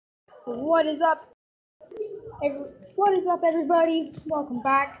What is up? What is up, everybody? Welcome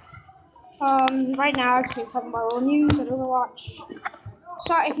back. Right now, actually, talking about a little news at Overwatch.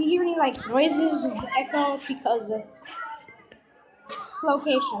 Sorry if you hear any like noises of echo because it's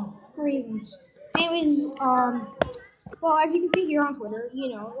location reasons. Anyways, well, as you can see here on Twitter,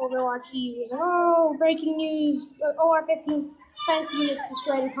 Overwatch EU was like, oh, breaking news: OR-15 defense units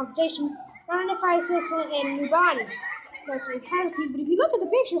destroyed in confrontation. Unidentified assassin in new body. Mostly casualties, but if you look at the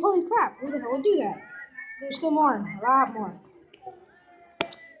picture, holy crap, who the hell would do that? There's still more, a lot more.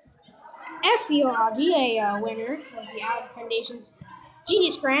 Effie Olaji, a winner of the Allen Foundation's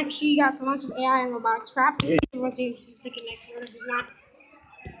Genius Grant, she got some bunch of AI and robotics crap. Everyone sees she's sticking next to her, she's not.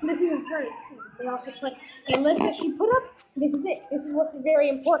 This isn't her. They also put a list that she put up. This is it. This is what's very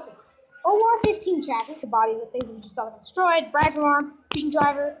important. OR-15 chassis, the body of the things that we just saw destroyed, rifle arm, fusion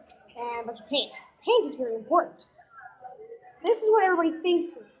driver, and a bunch of paint. Paint is very important. This is what everybody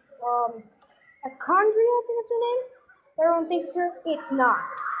thinks. Achondria, I think that's her name. Everyone thinks it's her. It's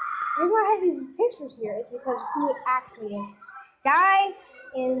not. The reason why I have these pictures here is because who it actually is. Guy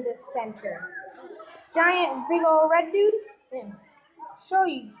in the center. Giant, big old red dude. It's him. Show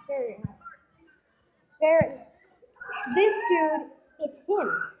you. This dude, it's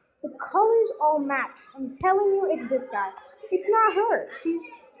him. The colors all match. I'm telling you, it's this guy. It's not her.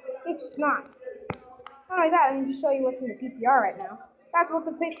 It's not. Not only that, let me just show you what's in the PTR right now. That's what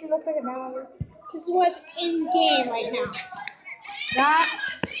the picture looks like at download. This is what's in game right now. That,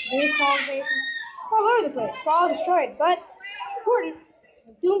 this, all the faces. It's all over the place. It's all destroyed. But important,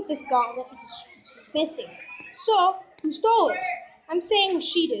 the Doomfist gauntlet is missing. So, who stole it? I'm saying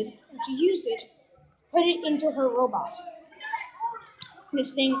she did, and she used it to put it into her robot.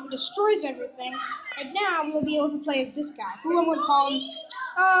 This thing destroys everything, and now we'll be able to play as this guy, who I'm going to call him,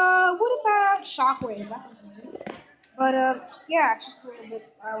 what about Shockwave? That's interesting. But, yeah, it's just a little bit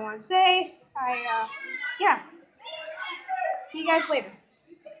I want to say. Yeah. See you guys later.